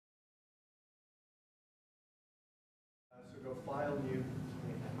go File, New,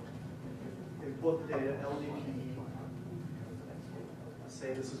 import the data, LDPE,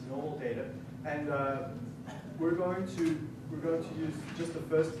 say this is normal data, and we're going to use just the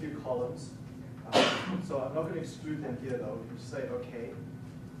first few columns. So I'm not going to exclude them here though. You just say OK,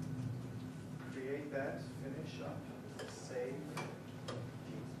 create that, finish up, save.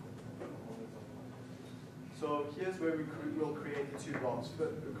 So here's where we'll create the two blocks. We'll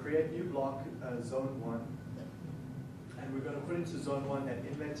create new block, zone 1. And we're going to put into zone 1 that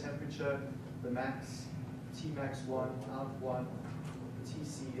inlet temperature, the max, Tmax 1, out 1,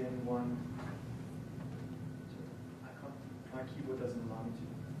 TC in 1. My keyboard doesn't allow me to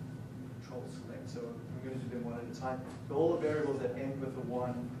control select, so I'm going to do them one at a time. So all the variables that end with a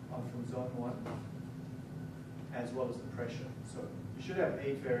 1 are from zone 1, as well as the pressure. So you should have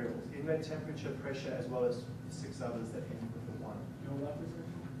 8 variables: inlet temperature, pressure, as well as 6 others that end with a 1. You know what this is?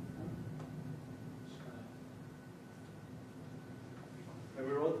 And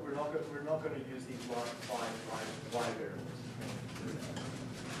we're not going to use these last 5 y variables.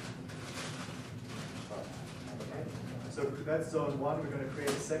 Okay. So that's zone 1. We're going to create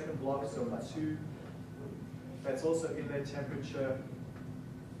a second block, zone 2. That's also inlet temperature,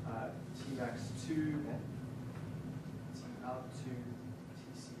 Tmax 2, T out 2,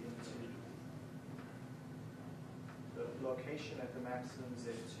 TC in 2. The location at the maximum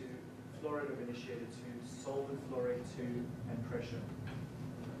Z2, flow rate of initiator 2, solvent flow rate 2, and pressure.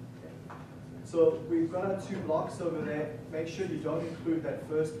 Okay. So we've got our 2 blocks over there. Make sure you don't include that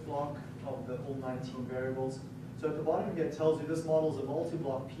first block of the all 19 variables. So at the bottom here it tells you this model is a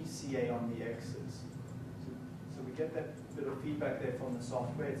multi-block PCA on the X's. So we get that bit of feedback there from the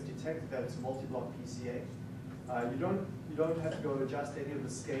software. It's detected that it's a multi-block PCA. You don't have to go adjust any of the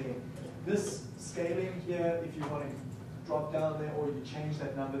scaling. This scaling here, if you want to drop down there or you change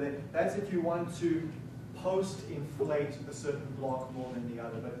that number there, that's if you want to post-inflate a certain block more than the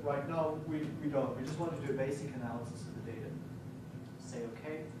other. But right now, we don't. We just want to do a basic analysis of the data. Say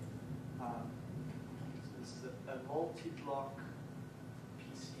OK. So this is a multi-block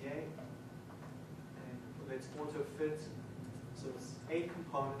PCA. And let's auto-fit. So it's 8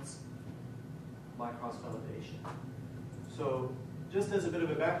 components, micros validation. So just as a bit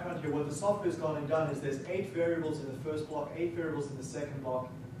of a background here, what the software's gone and done is there's 8 variables in the first block, 8 variables in the second block.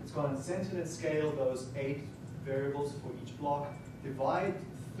 It's gone and centered and scaled those 8 variables for each block, divide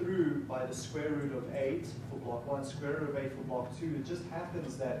through by the square root of 8 for block 1, square root of 8 for block 2. It just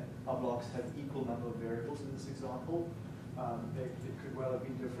happens that our blocks have equal number of variables in this example. It could well have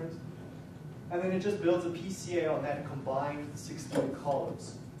been different. And then it just builds a PCA on that combined 16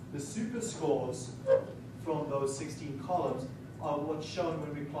 columns. The super scores from those 16 columns are what's shown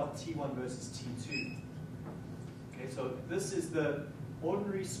when we plot T1 versus T2. Okay, so this is the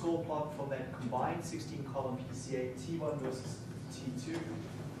ordinary score plot from that combined 16-column PCA, T1 versus T2.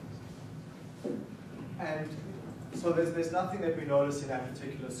 And so there's nothing that we notice in that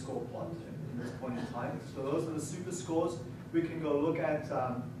particular score plot in this point in time. So those are the super scores. We can go look at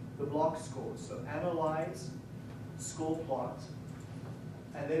the block scores. So analyze, score plot.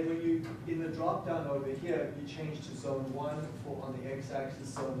 And then when you, in the drop down over here, you change to zone 1 for on the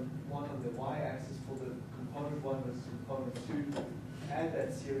x-axis, zone 1 on the y-axis for the component 1 versus component 2. Add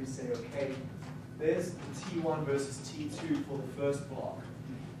that series, say OK. There's T1 versus T2 for the first block.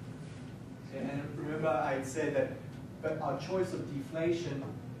 Okay, and remember I said that our choice of deflation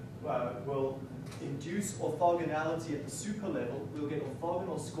will induce orthogonality at the super level. We'll get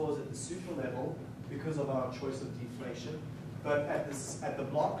orthogonal scores at the super level because of our choice of deflation. But at the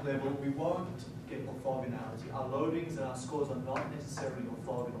block level, we won't get orthogonality. Our loadings and our scores are not necessarily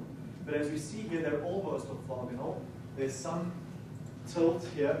orthogonal. But as we see here, they're almost orthogonal. There's some tilt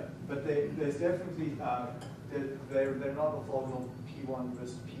here, but there's definitely, they're not orthogonal P1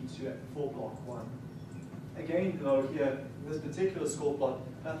 versus P2 for block 1. Again, though, here, in this particular score plot,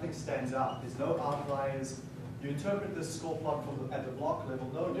 nothing stands out. There's no outliers. You interpret this score plot at the block level,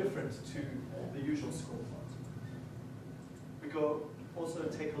 no different to the usual score plot. We go also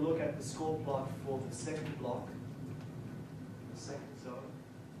take a look at the score plot for the second block, the second zone.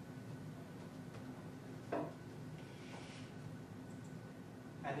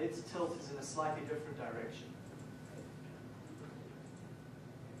 And its tilt is in a slightly different direction.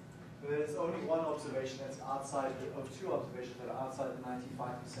 There's only one observation that's outside of 2 observations that are outside the 95%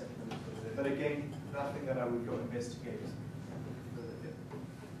 limit over there. But again, nothing that I would go investigate further here.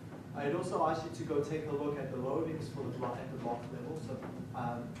 I'd also ask you to go take a look at the loadings for the block at the block level. So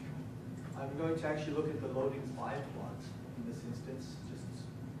I'm going to actually look at the loadings by plot in this instance. Just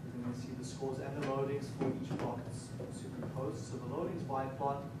you're going to see the scores and the loadings for each block superimposed. So the loadings by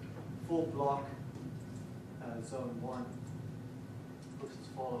plot for block zone 1 looks as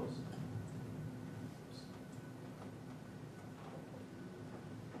follows.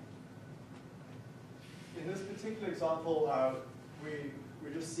 In this particular example,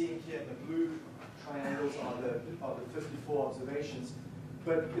 we're just seeing here the blue triangles are the 54 observations,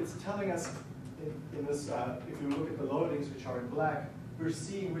 but it's telling us in this, if you look at the loadings, which are in black, we're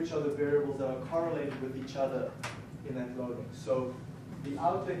seeing which are the variables that are correlated with each other in that loading. So the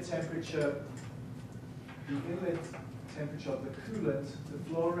outlet temperature, the inlet temperature of the coolant, the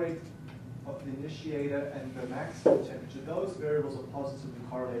flow rate of the initiator, and the maximum temperature, those variables are positively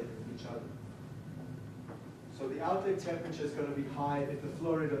correlated with each other. So the outlet temperature is going to be high if the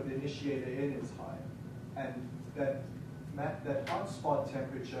flow rate of the initiator in is high. And that hotspot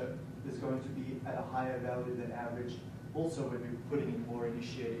temperature is going to be at a higher value than average also when we're putting in more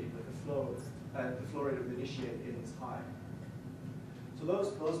initiator in, but the flow rate of the initiator in is high. So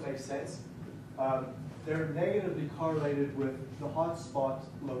those make sense. They're negatively correlated with the hotspot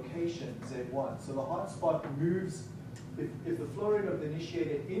location, Z1. So the hotspot moves, if the flow rate of the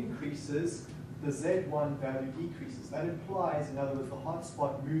initiator increases, the Z1 value decreases. That implies, in other words, the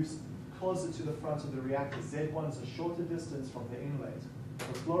hotspot moves closer to the front of the reactor. Z1 is a shorter distance from the inlet.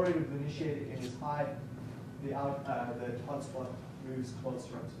 The flow rate of the initiator in is high, the hotspot moves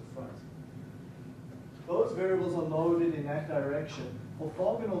closer up to the front. Those variables are loaded in that direction.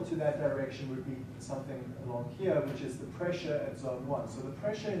 Orthogonal to that direction would be something along here, which is the pressure at zone 1. So the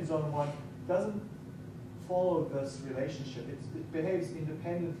pressure in zone 1 doesn't follow this relationship. It behaves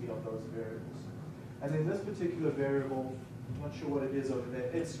independently of those variables. And then this particular variable, I'm not sure what it is over there,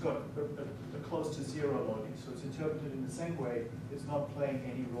 it's got a close to zero loading. So it's interpreted in the same way. It's not playing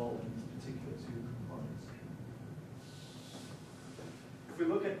any role in these particular two components. If we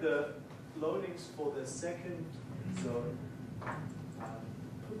look at the loadings for the second zone,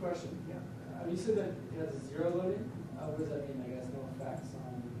 quick question. Yeah. You said that it has a zero loading. What does that mean? I guess no effects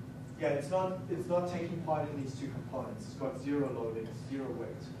on. Yeah, it's not taking part in these two components. It's got zero loading, zero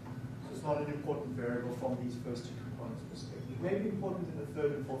weight. So it's not an important variable from these first two components perspective. It may be important in the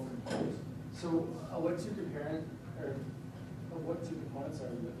third and fourth components. So what two comparing, or what two components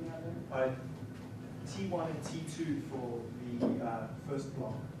are you looking at there? T1 and T2 for the first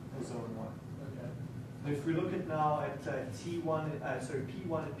block for zone 1. Okay. If we look at now at P1 and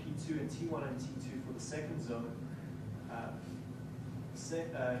P2 and T1 and T2 for the second zone,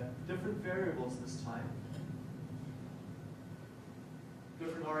 different variables this time,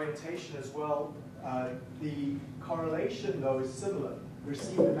 different orientation as well. The correlation though is similar. We're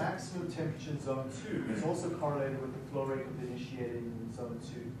seeing the maximum temperature in zone 2 is also correlated with the flow rate of the initiator in zone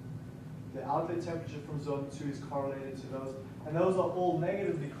 2. The outlet temperature from zone 2 is correlated to those, and those are all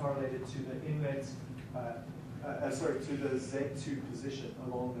negatively correlated to the inlet, to the Z2 position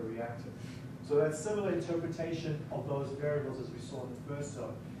along the reactor. So that's similar interpretation of those variables as we saw in the first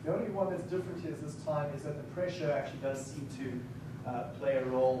zone. The only one that's different here this time is that the pressure actually does seem to play a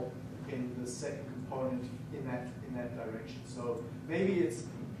role in the second component in that direction. So maybe it's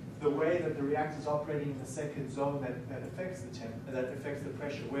the way that the reactor is operating in the second zone that affects the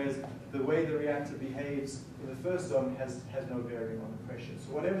pressure, whereas the way the reactor behaves in the first zone has no bearing on the pressure.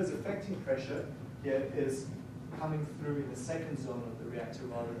 So whatever is affecting pressure here is coming through in the second zone of the reactor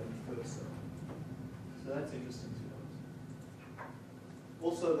rather than the first zone. So that's interesting to note.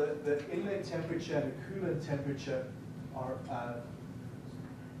 Also, the inlet temperature and the coolant temperature are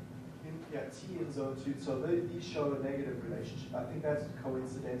T in zone 2, so these show a negative relationship. I think that's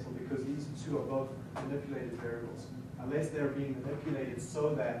coincidental because these two are both manipulated variables. Unless they're being manipulated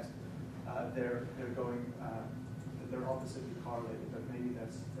so that they're oppositely correlated, but maybe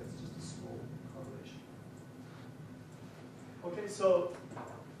that's just a small correlation. Okay, so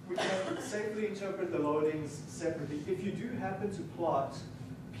we can safely interpret the loadings separately. If you do happen to plot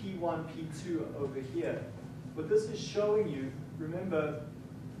P1, P2 over here, what this is showing you, remember,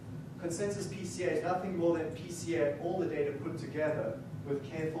 consensus PCA is nothing more than PCA, all the data put together with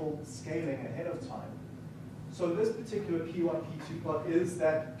careful scaling ahead of time. So this particular P1, P2 plot is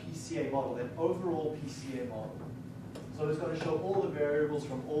that PCA model, that overall PCA model. So it's going to show all the variables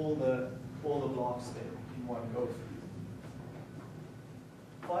from all the blocks there in one go through.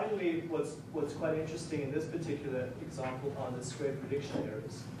 Finally, what's quite interesting in this particular example are the square prediction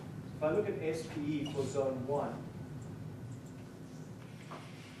errors. If I look at SPE for zone 1,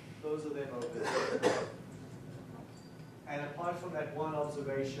 those are them over there. And apart from that one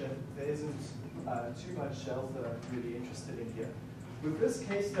observation, there isn't too much else that I'm really interested in here. With this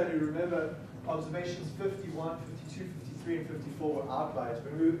case study, remember, observations 51, 52, 53, and 54 were outliers.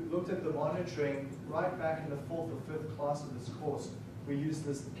 When we looked at the monitoring right back in the 4th or 5th class of this course, we used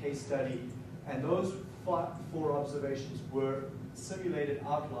this case study, and those 4 observations were simulated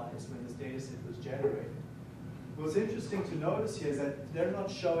outliers when this data set was generated. What's interesting to notice here is that they're not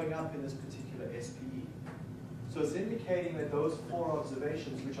showing up in this particular SPE. So it's indicating that those 4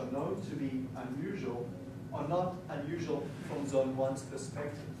 observations, which are known to be unusual, are not unusual from zone 1's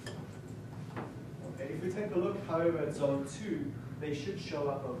perspective. Okay, if we take a look, however, at zone 2, they should show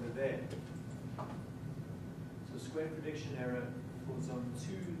up over there. So square prediction error for zone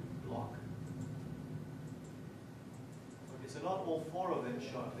 2 block. Okay, so not all 4 of them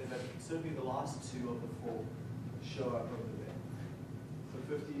show up there, but certainly the last 2 of the 4 show up over there.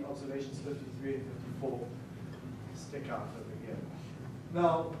 So 50 observations, 53 and 54 stick out over here.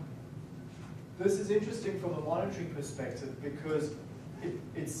 Now, this is interesting from a monitoring perspective because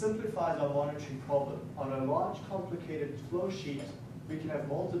it simplifies our monitoring problem. On a large, complicated flow sheet, we can have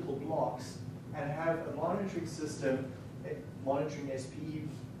multiple blocks and have a monitoring system, monitoring SPE,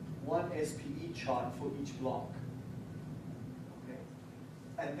 one SPE chart for each block. Okay.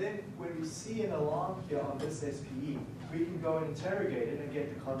 And then when we see an alarm here on this SPE, we can go and interrogate it and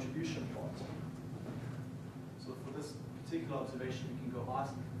get the contribution plot. So for this particular observation, we can go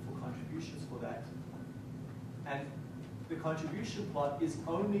ask for contributions for that. And the contribution plot is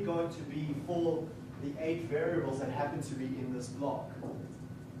only going to be for the 8 variables that happen to be in this block.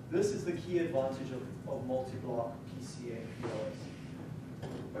 This is the key advantage of multi-block PCA POS.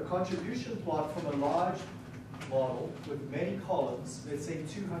 A contribution plot from a large model with many columns, let's say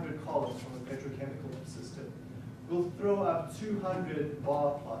 200 columns from a petrochemical system, will throw up 200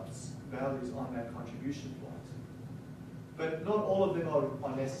 bar plots values on that contribution plot. But not all of them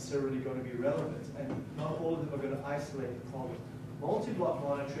are necessarily going to be relevant, and not all of them are going to isolate the problem. Multi-block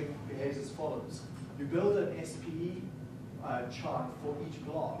monitoring behaves as follows. You build an SPE chart for each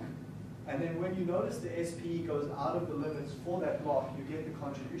block, and then when you notice the SPE goes out of the limits for that block, you get the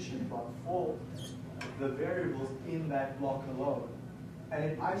contribution plot for the variables in that block alone. And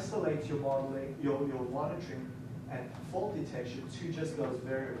it isolates your modeling, your monitoring and fault detection to just those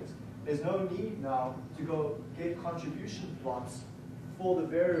variables. There's no need now to go get contribution plots for the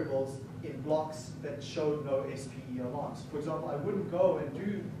variables in blocks that show no SPE alarms. For example, I wouldn't go and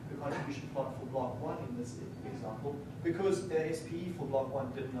do the contribution plot for block 1 in this example because the SPE for block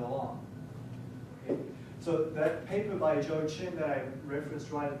 1 didn't alarm. Okay? So that paper by Joe Chin that I referenced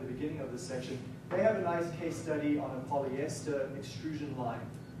right at the beginning of this section, they have a nice case study on a polyester extrusion line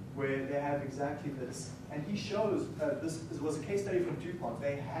where they have exactly this. And he shows, this was a case study from DuPont.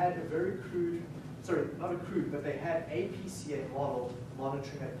 They had a very crude, sorry, not a crude, but they had a PCA model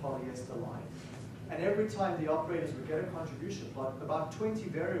monitoring that polyester line. And every time the operators would get a contribution plot, about 20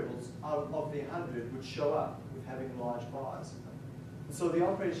 variables out of the 100 would show up with having large bars. And so the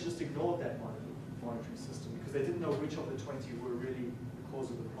operators just ignored that monitoring system because they didn't know which of the 20 were really the cause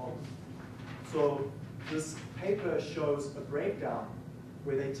of the problem. So this paper shows a breakdown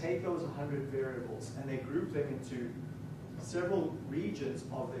where they take those 100 variables and they group them into several regions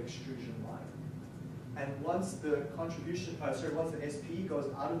of the extrusion line. And once the contribution, once the SPE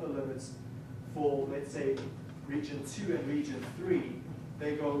goes out of the limits for, let's say, region 2 and region 3,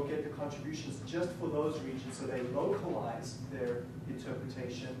 they go get the contributions just for those regions, so they localize their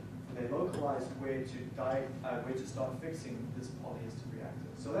interpretation, and they localize where to start fixing this polyester reactor.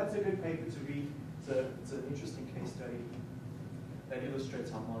 So that's a good paper to read. It's an interesting case study that illustrates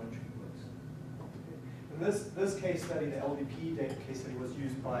how monitoring works. In this case study, the LVP data case study, was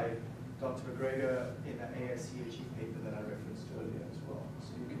used by Dr. McGregor in the ASCHE paper that I referenced earlier as well.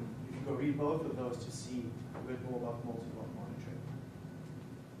 So you can go read both of those to see a bit more about multi-block monitoring.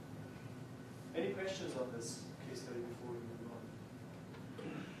 Any questions on this case study before we move on?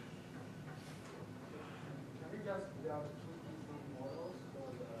 Can we just build 2 different models for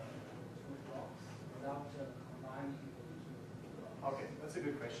the 2 blocks without combining the 2 blocks? Okay, that's a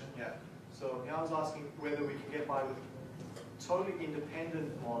good question, yeah. So now I was asking whether we can get by with totally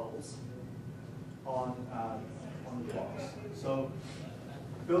independent models on the blocks. So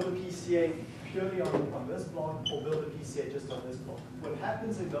build a PCA purely on this block or build a PCA just on this block. What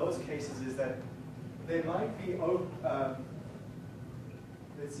happens in those cases is that there might be,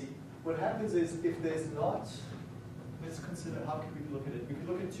 let's see, what happens is if there's not, let's consider how can we look at it. We could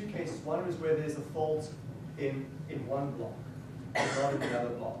look at 2 cases. One is where there's a fault in one block and not in the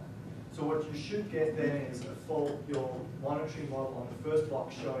other block. So what you should get then is a fault, your monitoring model on the first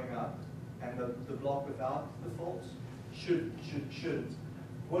block showing up, and the block without the fault shouldn't.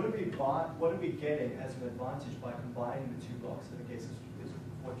 What are we getting as an advantage by combining the 2 blocks? And I guess is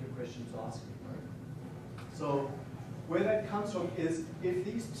what your question is asking, right? So where that comes from is if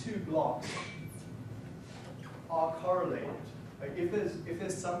these 2 blocks are correlated, like if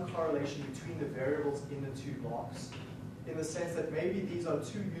there's some correlation between the variables in the 2 blocks, in the sense that maybe these are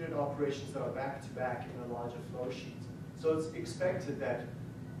two unit operations that are back-to-back in a larger flow sheet. So it's expected that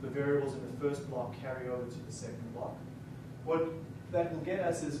the variables in the first block carry over to the second block. What that will get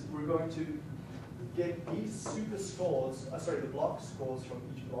us is we're going to get these super scores, the block scores from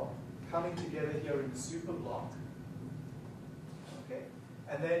each block coming together here in the super block. Okay,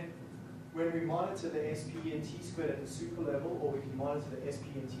 and then when we monitor the SP and T squared at the super level, or we can monitor the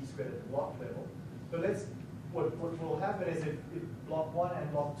SP and T squared at the block level. But what will happen is if block 1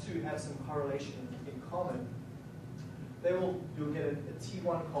 and block 2 have some correlation in common, you'll get a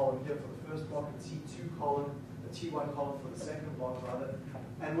T1 column here for the first block, a T2 column, a T1 column for the second block rather.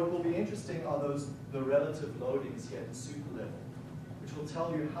 And what will be interesting are the relative loadings here at the super level, which will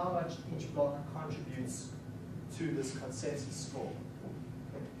tell you how much each block contributes to this consensus score.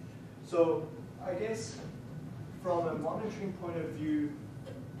 So I guess from a monitoring point of view,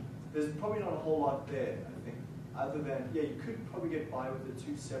 there's probably not a whole lot there, I think, other than, yeah, you could probably get by with the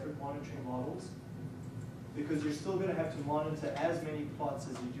two separate monitoring models, because you're still going to have to monitor as many plots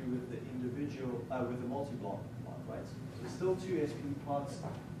as you do with the individual, with the multi-block plot, right? So still two SP plots,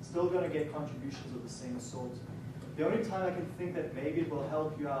 still going to get contributions of the same sort. The only time I can think that maybe it will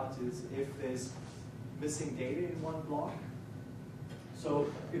help you out is if there's missing data in one block.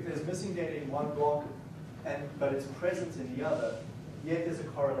 So if there's missing data in one block, but it's present in the other, yet there's a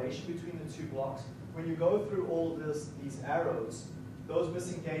correlation between the two blocks. When you go through all these arrows, those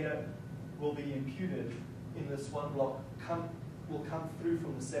missing data will be imputed in this one block, will come through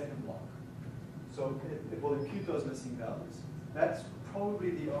from the second block. So it will impute those missing values. That's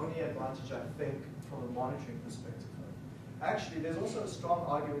probably the only advantage, I think, from a monitoring perspective. Actually, there's also a strong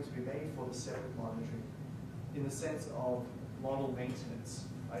argument to be made for the separate monitoring in the sense of model maintenance.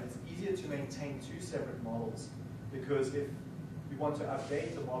 Right? It's easier to maintain two separate models because if you want to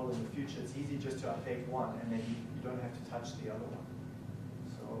update the model in the future, it's easy just to update one and then you don't have to touch the other one.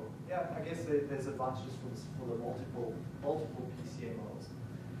 So yeah, I guess there's advantages for the multiple PCA models.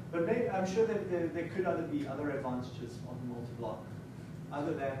 But maybe, I'm sure that there could be other advantages on the multi-block,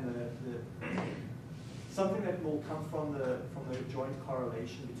 other than something that will come from the joint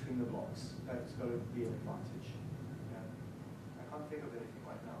correlation between the blocks. That's going to be an advantage. Yeah. I can't think of anything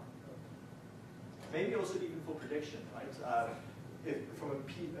right now. Maybe also even for prediction, right? If from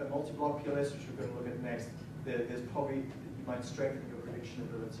a multi-block PLS, which we're going to look at next, there's probably, you might strengthen your prediction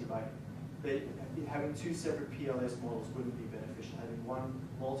ability by having two separate PLS models wouldn't be beneficial. Having one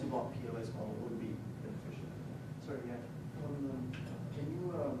multi-block PLS model would be beneficial. Sorry, yeah. Can you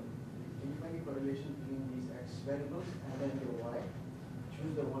find a correlation between these X variables and then your Y?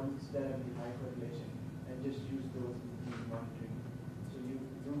 Choose the ones that have the high correlation and just use those in monitoring. So you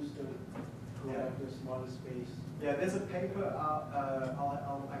use the to a smaller space. Yeah, there's a paper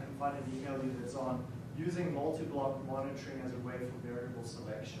I can find an email you that's on using multi-block monitoring as a way for variable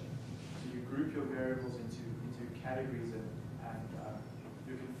selection. So you group your variables into categories and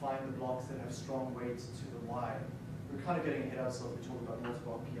you can find the blocks that have strong weights to the Y. We're kind of getting ahead of ourselves. We're talking about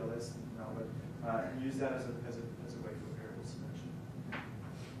multi-block PLS now, but use that as a way for variable selection.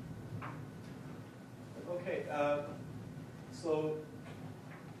 Okay, so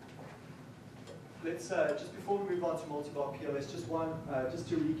let's just before we move on to multi-block PLS, just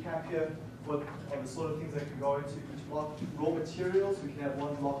to recap here, what are the sort of things that can go into each block. Raw materials, we can have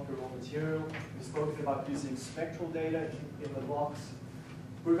one block per raw material. We've spoken about using spectral data in the blocks.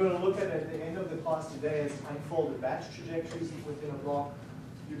 We're going to look at the end of the class today is unfolded batch trajectories within a block.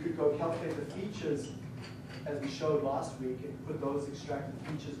 You could go calculate the features as we showed last week and put those extracted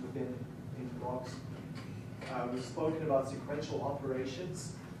features within blocks. We've spoken about sequential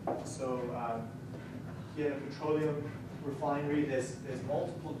operations. So here in a petroleum refinery, there's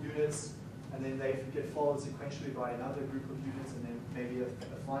multiple units, and then they get followed sequentially by another group of units, and then maybe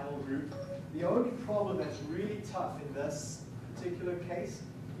a final group. The only problem that's really tough in this particular case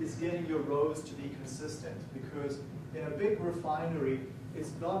is getting your rows to be consistent, because in a big refinery,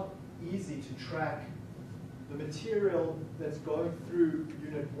 it's not easy to track the material that's going through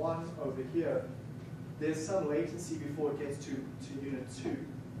unit 1 over here. There's some latency before it gets to unit 2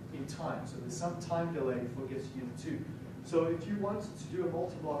 in time. So there's some time delay before it gets to unit 2. So if you want to do a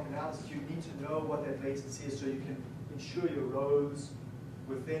multi-block analysis, you need to know what that latency is so you can ensure your rows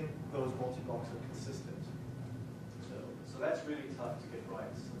within those multi-blocks are consistent. So that's really tough to get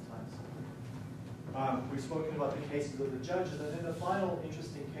right sometimes. We've spoken about the cases of the judges, and then the final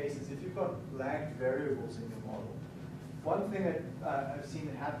interesting case is if you've got lagged variables in your model. One thing that I've seen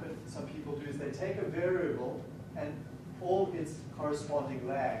happen, some people do, is they take a variable and all its corresponding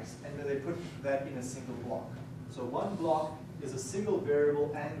lags, and then they put that in a single block. So one block is a single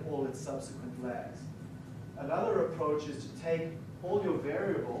variable and all its subsequent lags. Another approach is to take all your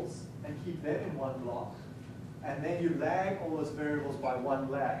variables and keep them in one block, and then you lag all those variables by one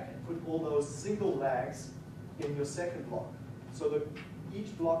lag, and put all those single lags in your second block. So that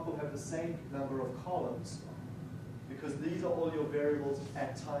each block will have the same number of columns, because these are all your variables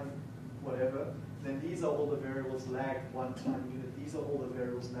at time whatever. Then these are all the variables lagged 1 time unit. These are all the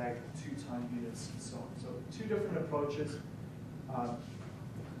variables lagged 2 time units, and so on. So 2 different approaches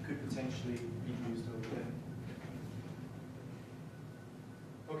could potentially be used over there.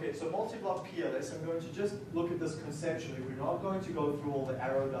 Okay, so multi-block PLS, I'm going to just look at this conceptually. We're not going to go through all the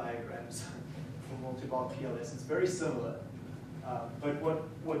arrow diagrams for multi-block PLS. It's very similar. But what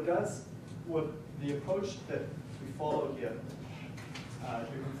the approach that we follow here,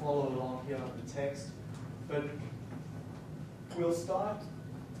 you can follow along here on the text, but we'll start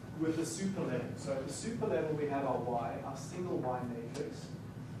with the super level. So at the super level we have our Y, our single Y matrix,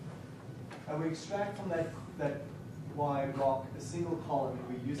 and we extract from that Y block a single column,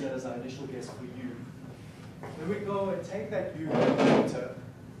 and we use that as our initial guess for U. Then we go and take that U vector,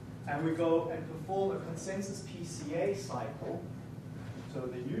 and we go and perform a consensus PCA cycle. So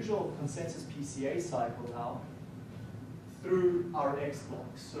the usual consensus PCA cycle now through our X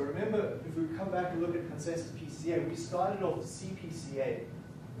blocks. So remember, if we come back and look at consensus PCA, we started off CPCA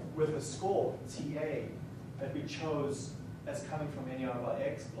with a score, TA, that we chose as coming from any of our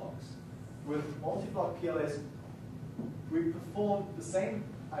X blocks. With multi-block PLS, we perform the same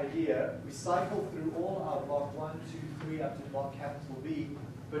idea. We cycle through all our block 1, 2, 3 up to block capital B,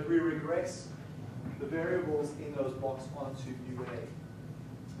 but we regress the variables in those blocks onto UA.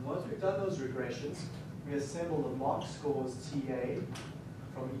 And once we've done those regressions, we assemble the block scores TA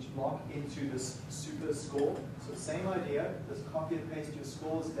from each block into this super score. So same idea, just copy and paste your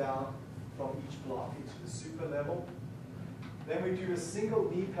scores down from each block into the super level. Then we do a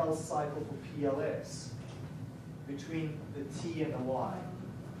single NPL cycle for PLS between the T and the Y.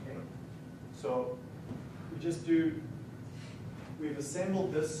 Okay? So we've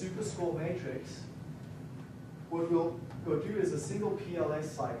assembled this super score matrix. What we'll go do is a single PLS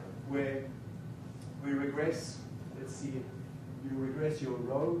cycle where we regress, let's see, you regress your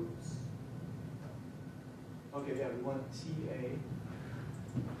rows. Okay, yeah, we want TA.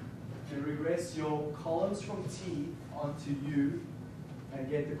 You regress your columns from T onto U and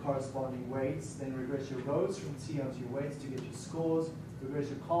get the corresponding weights. Then regress your rows from T onto your weights to get your scores. Regress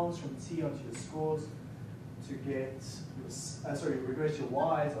your columns from T onto your scores to get your, regress your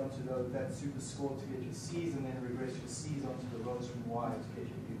Y's onto that super score to get your C's, and then regress your C's onto the rows from Y to get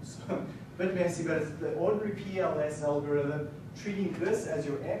your U's. A bit messy, but it's the ordinary PLS algorithm, treating this as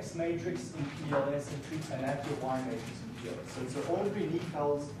your X matrix in PLS and that your Y matrix in PLS. So it's an ordinary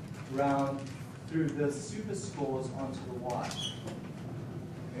NPLs round through the super scores onto the Y.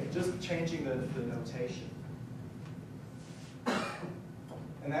 Okay, just changing the notation.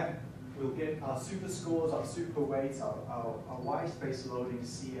 And that we'll get our super scores, our super weights, our Y space loading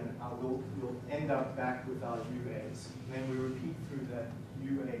C, and we'll end up back with our UAs. And then we repeat through that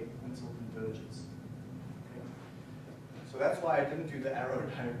UA until convergence. Okay. So that's why I didn't do the arrow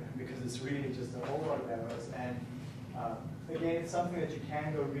diagram, because it's really just a whole lot of arrows. And again, it's something that you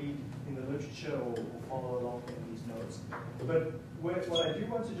can go read in the literature or follow along in these notes. But what I do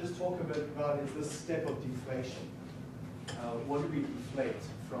want to just talk a bit about is this step of deflation. What do we deflate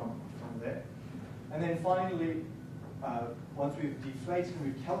from there? And then finally, once we've deflated and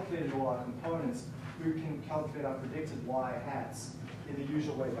we've calculated all our components, we can calculate our predicted Y hats in the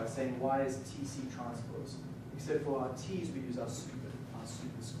usual way by saying Y is TC transpose. Except for our T's, we use our super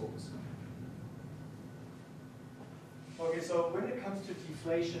scores. Okay, so when it comes to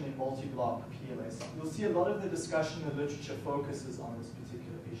deflation in multi-block PLS, you'll see a lot of the discussion in the literature focuses on this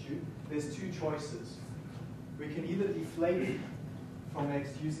particular issue. There's 2 choices. We can either deflate from X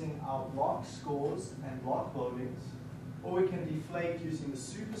using our block scores and block loadings, or we can deflate using the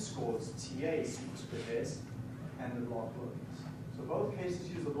super scores, TA, superscript S, and the block loadings. So both cases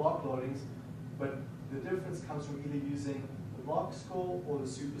use the block loadings, but the difference comes from either using the block score or the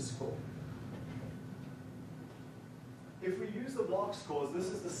super score. If we use the block scores, this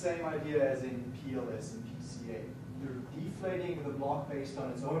is the same idea as in PLS and PCA. You're deflating the block based on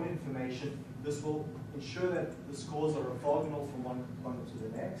its own information. This will ensure that the scores are orthogonal from one component to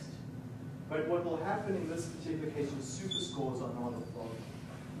the next. But what will happen in this particular case is super scores are non-orthogonal.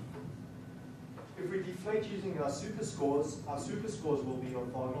 If we deflate using our super scores will be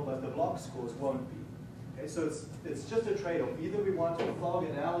orthogonal, but the block scores won't be. Okay, so it's just a trade-off. Either we want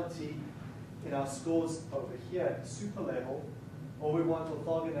orthogonality in our scores over here at the super level, or we want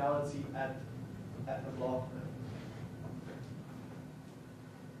orthogonality at the block level.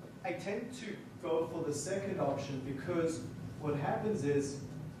 I tend to go for the second option because what happens is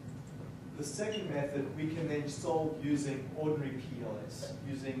the second method we can then solve using ordinary PLS,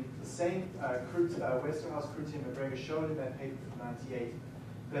 using the same Westerhouse, Krute, and McGregor showed in that paper from '98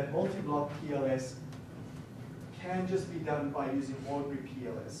 that multi-block PLS can just be done by using ordinary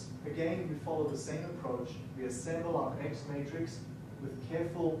PLS. Again, we follow the same approach. We assemble our connected matrix with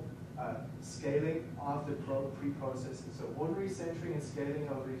careful scaling after pre-processing. So ordinary centering and scaling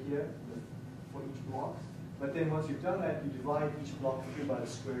over here for each block. But then once you've done that, you divide each block through by the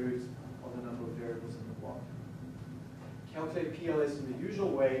square root of the number of variables in the block. Calculate PLS in the usual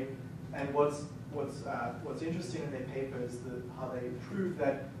way, and what's interesting in their paper is how they prove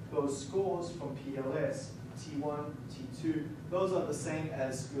that those scores from PLS, T1, T2, those are the same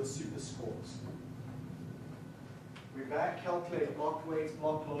as your super scores. We back calculate block weights,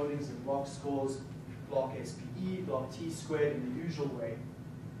 block loadings, and block scores, block SPE, block T squared in the usual way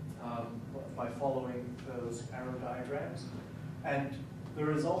by following those arrow diagrams. And the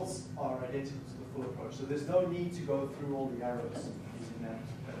results are identical to the full approach. So there's no need to go through all the arrows using that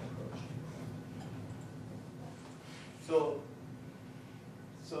approach.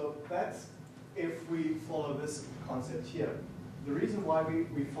 So that's if we follow this concept here. The reason why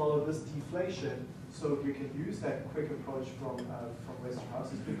we follow this deflation so we can use that quick approach from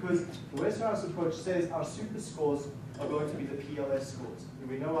Westerhouse is because the Westerhouse approach says our super scores are going to be the PLS scores. And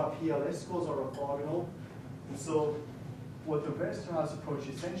we know our PLS scores are orthogonal. And so what the Westerhouse approach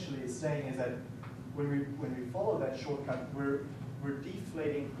essentially is saying is that when we follow that shortcut, we're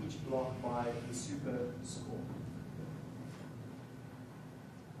deflating each block by the super score.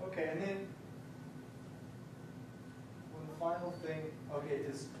 Okay, and then one final thing,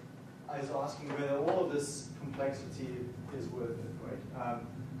 is I was asking whether all of this complexity is worth it, right?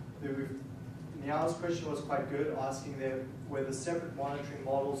 Niall's question was quite good, asking whether separate monitoring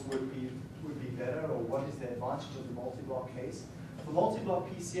models would be better, or what is the advantage of the multi-block case. For multi-block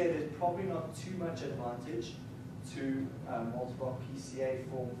PCA, there's probably not too much advantage to multi-block PCA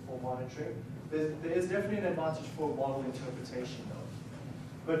for monitoring. There is definitely an advantage for model interpretation, though.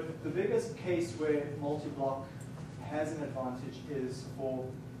 But the biggest case where multi-block has an advantage is for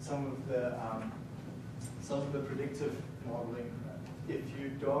some of the predictive modeling. If you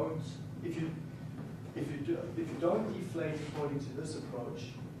don't deflate according to this approach,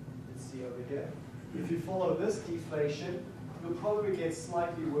 let's see over here. If you follow this deflation, you'll probably get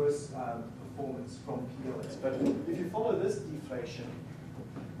slightly worse performance from PLS. But if you follow this deflation,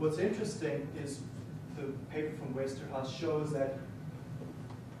 what's interesting is the paper from Westerhouse shows that,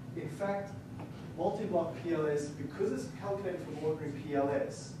 in fact, multi-block PLS, because it's calculated from ordinary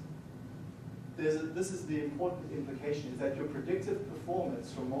PLS, this is the important implication, is that your predictive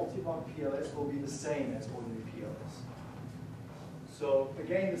performance from multi-block PLS will be the same as ordinary PLS. So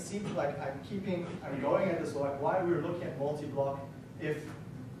again, it seems like I'm going at this like why we're looking at multi-block if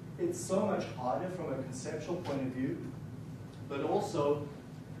it's so much harder from a conceptual point of view, but also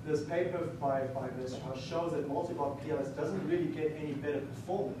this paper by Westerhouse shows that multi-block PLS doesn't really get any better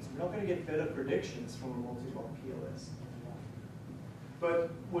performance. We're not going to get better predictions from a multi-block PLS. But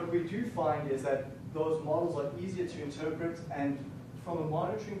what we do find is that those models are easier to interpret, and from a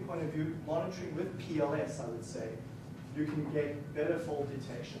monitoring point of view, monitoring with PLS, I would say, you can get better fault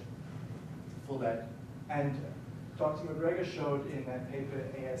detection for that. And Dr. McGregor showed in that paper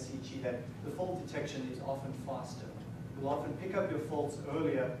at AICG that the fault detection is often faster. You'll often pick up your faults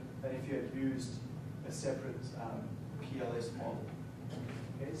earlier than if you had used a separate PLS model.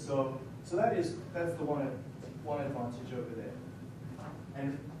 Okay, so that's the one advantage over there.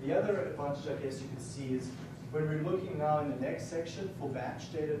 And the other advantage, I guess you can see, is when we're looking now in the next section for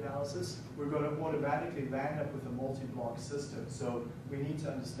batch data analysis, we're going to automatically land up with a multi-block system. So we need to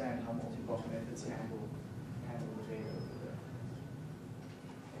understand how multi-block methods handle the data over there.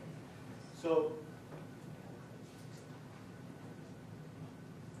 So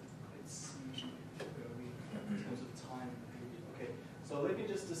let's see where are we in terms of time. Okay, so let me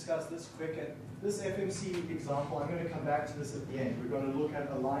just discuss this quick. And this FMC example, I'm going to come back to this at the end. We're going to look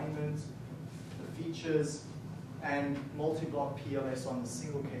at alignment, the features, and multi-block PLS on the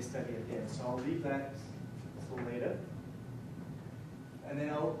single case study at the end. So I'll leave that until later. And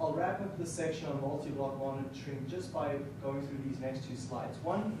then I'll wrap up this section on multi-block monitoring just by going through these next two slides.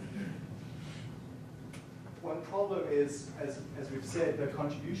 One problem is, as we've said, the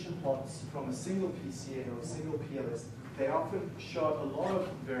contribution plots from a single PCA or a single PLS, they often show a lot of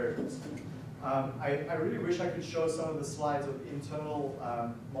variables. I really wish I could show some of the slides of internal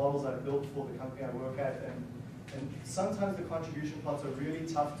models I've built for the company I work at, and sometimes the contribution plots are really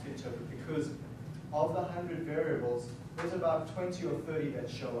tough to interpret because of the 100 variables, there's about 20 or 30 that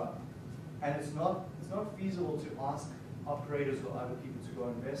show up. And it's not feasible to ask operators or other people to go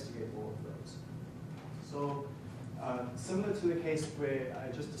investigate all of those. So similar to the case where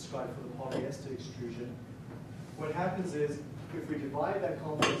I just described for the polyester extrusion, what happens is if we divide that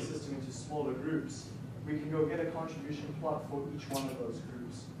complex system into smaller groups, we can go get a contribution plot for each one of those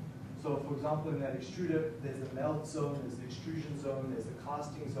groups. So for example, in that extruder, there's the melt zone, there's the extrusion zone, there's the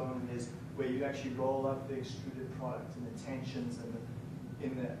casting zone, and there's where you actually roll up the extruded product and the tensions and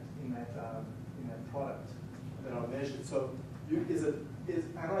in that product that are measured. So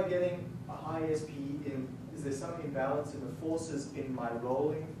am I getting a high SPE in, is there some imbalance in the forces in my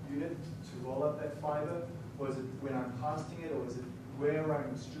rolling unit to roll up that fiber? Or is it when I'm casting it, or is it where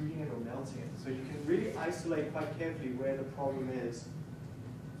I'm extruding it or melting it? So you can really isolate quite carefully where the problem is.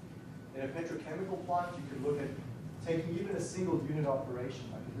 In a petrochemical plant, you could look at taking even a single unit operation,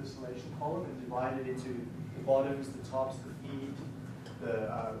 like a distillation column, and divide it into the bottoms, the tops, the feed,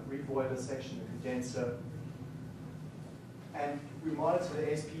 the reboiler section, the condenser. And we monitor the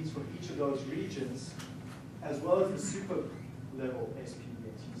SPs from each of those regions, as well as the super level SPE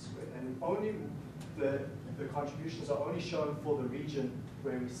and T-squared. And only the contributions are only shown for the region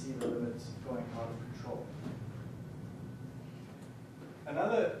where we see the limits going out of control.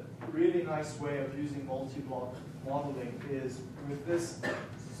 Another really nice way of using multi-block modeling is with this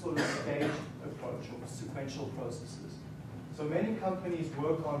sort of staged approach or sequential processes. So many companies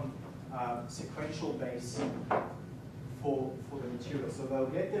work on sequential base for the material. So they'll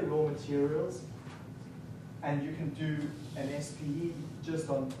get their raw materials, and you can do an SPE just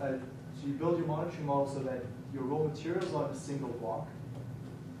on, so you build your monitoring model so that your raw materials are in a single block.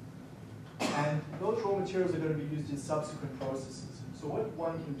 And those raw materials are going to be used in subsequent processes. So what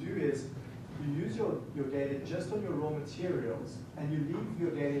one can do is you use your data just on your raw materials, and you leave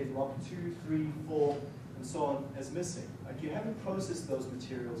your data in block 2, 3, 4, and so on as missing. Like you haven't processed those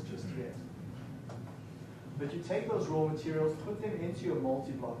materials just yet. But you take those raw materials, put them into your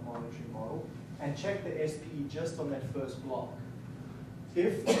multi-block monitoring model, and check the SPE just on that first block.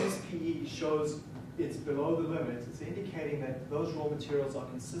 If the SPE shows it's below the limit, it's indicating that those raw materials are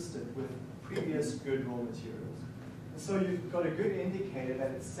consistent with previous good raw materials. And so you've got a good indicator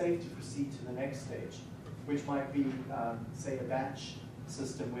that it's safe to proceed to the next stage, which might be, say, a batch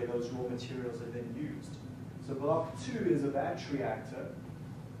system where those raw materials are then used. So block 2 is a batch reactor,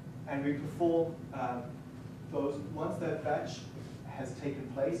 and we perform once that batch has taken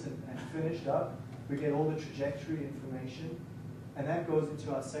place and finished up, we get all the trajectory information, and that goes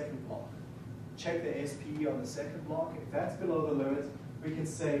into our second block. Check the SPE on the second block. If that's below the limit, we can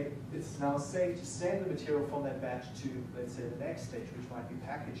say it's now safe to send the material from that batch to, let's say, the next stage, which might be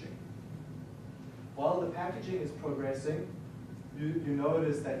packaging. While the packaging is progressing, you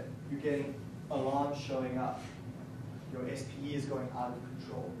notice that you're getting alarms showing up. Your SPE is going out of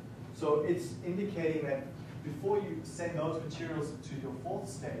control. So it's indicating that before you send those materials to your fourth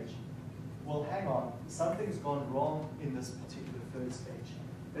stage, well, hang on, something's gone wrong in this particular third stage.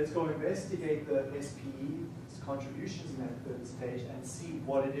 Let's go investigate the SPE's contributions in that third stage and see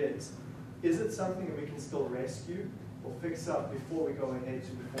what it is. Is it something that we can still rescue or fix up before we go ahead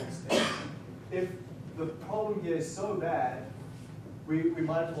to the fourth stage? If the problem here is so bad, we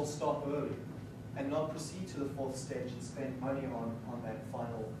might as well stop early and not proceed to the fourth stage and spend money on that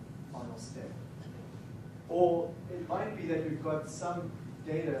final step. Or it might be that you've got some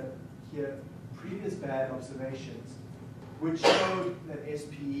data here, previous bad observations, which showed that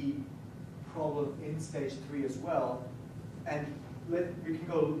SPE problem in stage 3 as well, and we can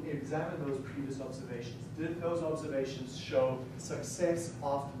go examine those previous observations. Did those observations show success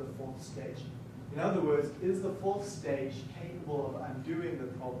after the fourth stage? In other words, is the fourth stage capable of undoing the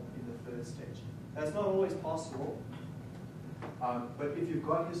problem in the third stage? That's not always possible, but if you've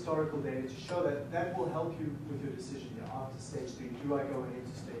got historical data to show that, that will help you with your decision here. After stage 3, do I go ahead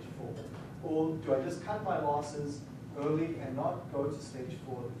to stage 4? Or do I just cut my losses early and not go to stage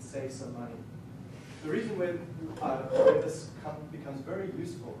 4 and save some money? The reason where this becomes very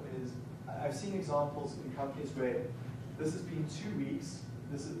useful is I've seen examples in companies where this has been 2 weeks.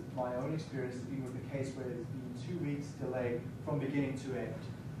 This is my own experience being with the case where it's been 2 weeks delay from beginning to end.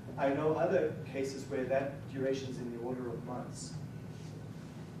 I know other cases where that duration is in the order of months.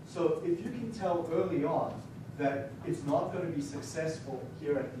 So if you can tell early on that it's not going to be successful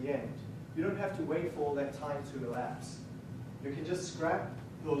here at the end, you don't have to wait for all that time to elapse. You can just scrap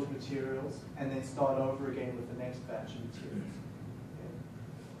those materials and then start over again with the next batch of materials. Okay.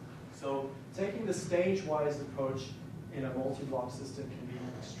 So taking the stage-wise approach in a multi-block system can be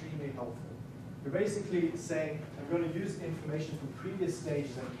extremely helpful. You're basically saying, I'm going to use information from previous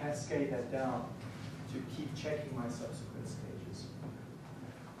stages and cascade that down to keep checking my subsequent stages.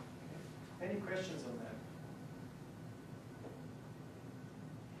 Any questions on that?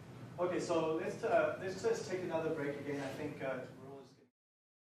 Okay, so let's just take another break again. I think